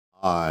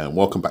Hi, and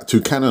welcome back to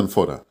Cannon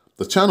Fodder,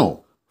 the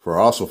channel for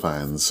Arsenal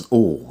fans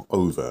all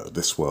over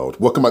this world.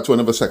 Welcome back to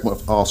another segment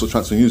of Arsenal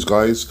transfer news,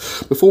 guys.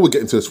 Before we get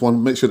into this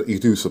one, make sure that you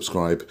do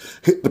subscribe,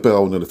 hit the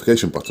bell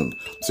notification button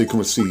so you can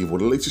receive all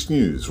the latest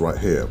news right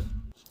here.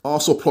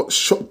 Arsenal plot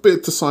shock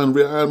bid to sign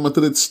Real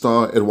Madrid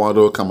star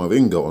Eduardo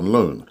Camavinga on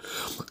loan.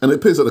 And it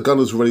appears that the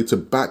Gunners are ready to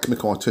back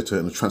Mikel Arteta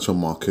in the transfer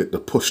market, the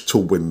push to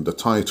win the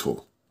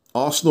title.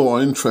 Arsenal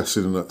are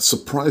interested in a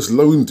surprise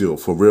loan deal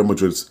for Real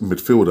Madrid's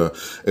midfielder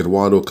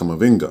Eduardo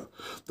Camavinga.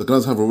 The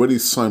Gunners have already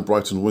signed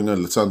Brighton winger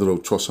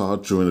Lisandro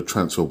Trossard during the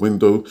transfer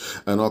window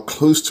and are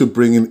close to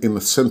bringing in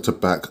the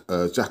centre-back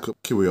Jacob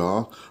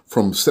Kiwior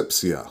from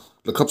Sepsia.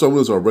 The club's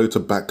owners are ready to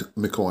back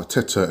Mikel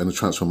Arteta in the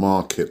transfer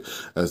market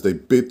as they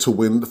bid to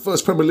win the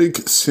first Premier League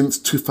since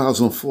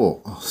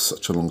 2004. Oh,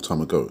 such a long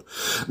time ago.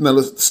 Now,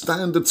 the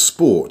Standard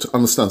Sport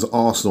understands that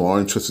Arsenal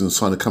are interested in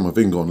signing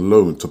Camavinga on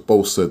loan to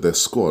bolster their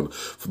squad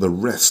for the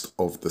rest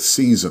of the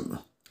season.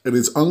 It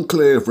is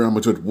unclear if Real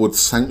Madrid would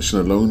sanction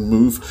a loan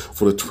move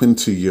for the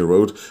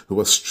 20-year-old who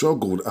has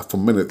struggled for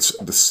minutes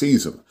this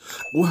season.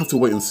 We'll have to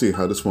wait and see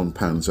how this one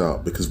pans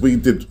out, because we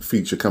did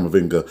feature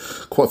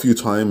Camavinga quite a few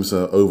times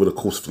over the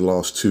course of the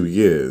last 2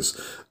 years.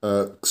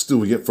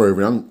 Still yet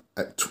very young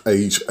at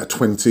age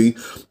 20,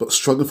 but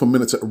struggling for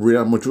minutes at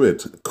Real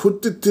Madrid.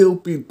 Could the deal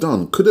be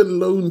done? Could a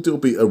loan deal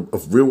be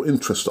of real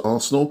interest to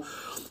Arsenal?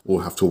 We'll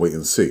have to wait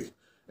and see.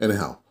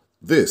 Anyhow,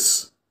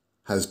 this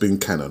has been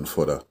Cannon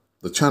Fodder,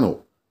 the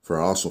channel for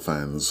Arsenal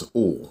fans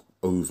all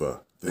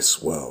over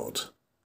this world.